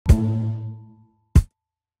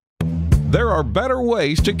are better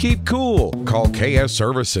ways to keep cool. Call KS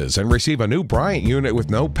Services and receive a new Bryant unit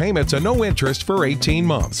with no payments and no interest for 18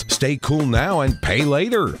 months. Stay cool now and pay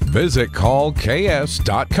later. Visit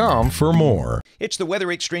callks.com for more. It's the Weather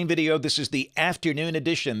Xtreme video. This is the afternoon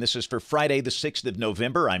edition. This is for Friday, the 6th of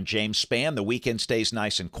November. I'm James Spann. The weekend stays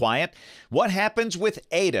nice and quiet. What happens with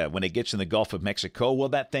Eta when it gets in the Gulf of Mexico? Will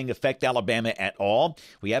that thing affect Alabama at all?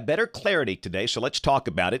 We have better clarity today, so let's talk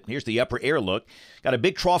about it. Here's the upper air look. Got a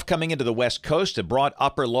big trough coming into the west coast, a broad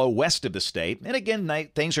upper low west of the state. And again,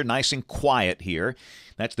 things are nice and quiet here.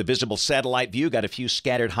 That's the visible satellite view. Got a few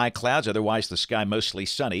scattered high clouds, otherwise the sky mostly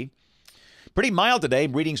sunny. Pretty mild today,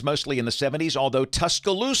 readings mostly in the 70s, although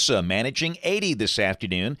Tuscaloosa managing 80 this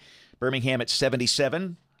afternoon. Birmingham at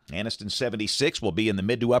 77, Anniston 76, will be in the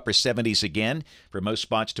mid to upper 70s again for most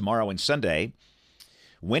spots tomorrow and Sunday.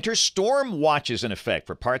 Winter storm watches in effect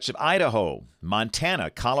for parts of Idaho, Montana,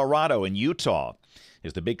 Colorado, and Utah.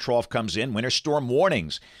 As the big trough comes in, winter storm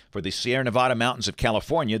warnings for the Sierra Nevada mountains of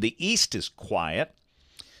California. The east is quiet.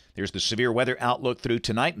 There's the severe weather outlook through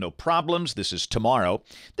tonight. No problems. This is tomorrow.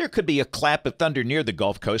 There could be a clap of thunder near the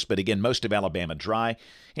Gulf Coast, but again, most of Alabama dry.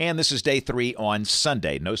 And this is day 3 on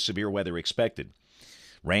Sunday. No severe weather expected.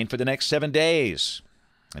 Rain for the next 7 days.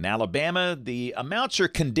 In Alabama, the amounts are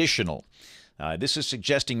conditional. This is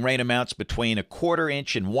suggesting rain amounts between a 1/4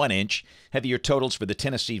 inch and 1 inch. Heavier totals for the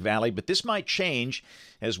Tennessee Valley, but this might change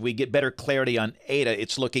as we get better clarity on Eta.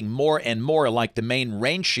 It's looking more and more like the main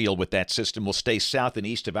rain shield with that system will stay south and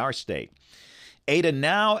east of our state. Eta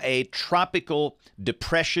now a tropical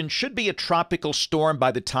depression, should be a tropical storm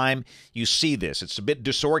by the time you see this. It's a bit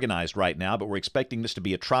disorganized right now, but we're expecting this to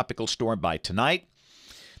be a tropical storm by tonight.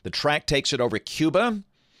 The track takes it over Cuba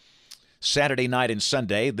Saturday night and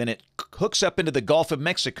Sunday. Then it hooks up into the Gulf of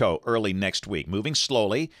Mexico early next week, moving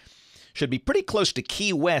slowly. Should be pretty close to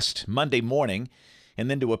Key West Monday morning,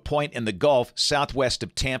 and then to a point in the Gulf southwest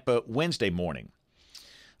of Tampa Wednesday morning.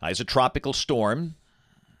 It's a tropical storm.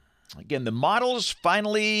 Again, the model's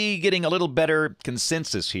finally getting a little better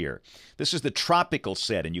consensus here. This is the tropical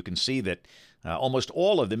set, and you can see that almost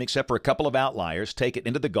all of them, except for a couple of outliers, take it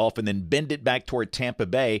into the Gulf and then bend it back toward Tampa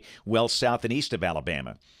Bay, well south and east of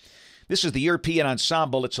Alabama. This is the European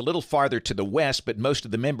ensemble. It's a little farther to the west, but most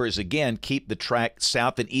of the members, again, keep the track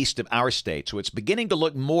south and east of our state. So it's beginning to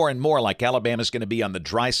look more and more like Alabama's going to be on the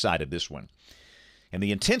dry side of this one. And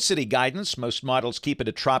the intensity guidance, most models keep it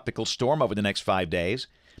a tropical storm over the next 5 days.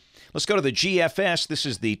 Let's go to the GFS. This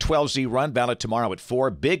is the 12Z run, valid tomorrow at 4.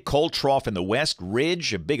 Big cold trough in the west,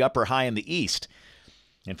 ridge, a big upper high in the east.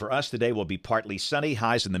 And for us today will be partly sunny,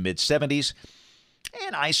 highs in the mid-70s.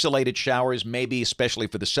 And isolated showers, maybe especially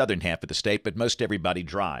for the southern half of the state, but most everybody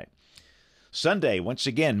dry. Sunday, once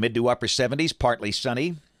again, mid to upper 70s, partly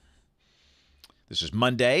sunny. This is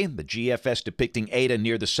Monday, the GFS depicting Eta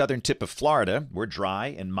near the southern tip of Florida. We're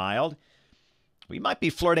dry and mild. We might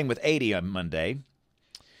be flirting with 80 on Monday.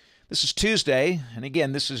 This is Tuesday, and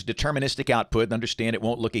again, this is deterministic output. Understand it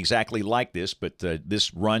won't look exactly like this, but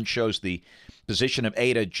this run shows the position of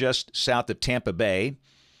Eta just south of Tampa Bay.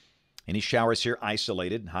 Any showers here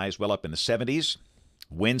isolated, highs well up in the 70s.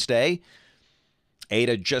 Wednesday,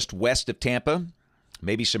 Eta just west of Tampa.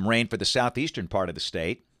 Maybe some rain for the southeastern part of the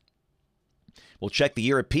state. We'll check the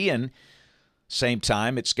European same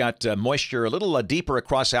time. It's got moisture a little deeper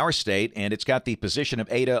across our state, and it's got the position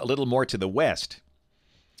of Eta a little more to the west.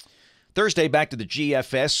 Thursday, back to the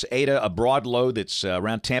GFS. Eta, a broad low that's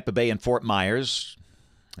around Tampa Bay and Fort Myers.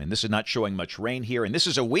 And this is not showing much rain here. And this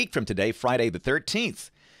is a week from today, Friday the 13th.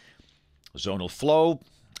 Zonal flow,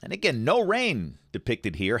 and again, no rain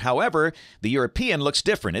depicted here. However, the European looks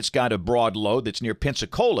different. It's got a broad low that's near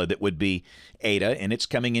Pensacola that would be Eta, and it's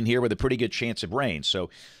coming in here with a pretty good chance of rain. So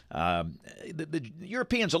the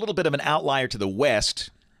European's a little bit of an outlier to the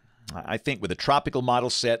west. I think with a tropical model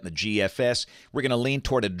set and the GFS, we're going to lean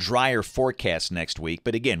toward a drier forecast next week.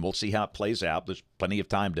 But again, we'll see how it plays out. There's plenty of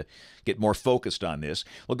time to get more focused on this.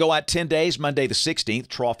 We'll go out 10 days, Monday the 16th,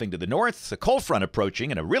 troughing to the north, a cold front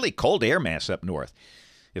approaching, and a really cold air mass up north.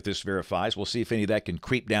 If this verifies, we'll see if any of that can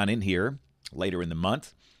creep down in here later in the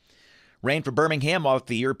month. Rain for Birmingham off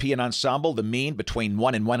the European ensemble, the mean between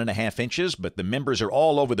 1 and 1.5 inches, but the members are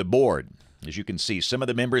all over the board. As you can see, some of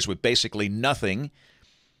the members with basically nothing,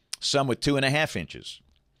 some with 2.5 inches.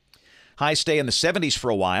 Highs stay in the 70s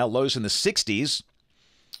for a while, lows in the 60s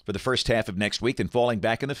for the first half of next week, then falling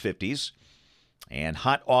back in the 50s. And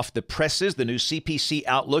hot off the presses, the new CPC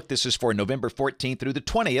outlook. This is for November 14th through the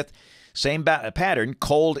 20th. Same pattern,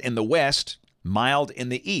 cold in the west, mild in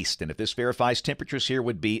the east. And if this verifies, temperatures here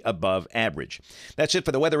would be above average. That's it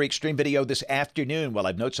for the Weather Extreme video this afternoon. We'll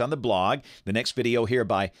have notes on the blog. The next video here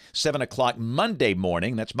by 7 o'clock Monday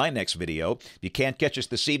morning. That's my next video. If you can't catch us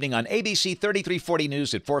this evening on ABC 3340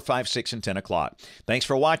 News at 4, 5, 6, and 10 o'clock. Thanks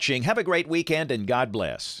for watching. Have a great weekend, and God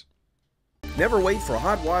bless. Never wait for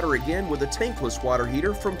hot water again with a tankless water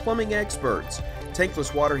heater from Plumbing Experts.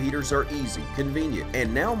 Tankless water heaters are easy, convenient,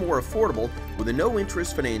 and now more affordable with a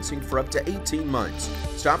no-interest financing for up to 18 months.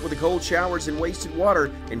 Stop with the cold showers and wasted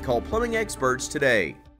water and call Plumbing Experts today.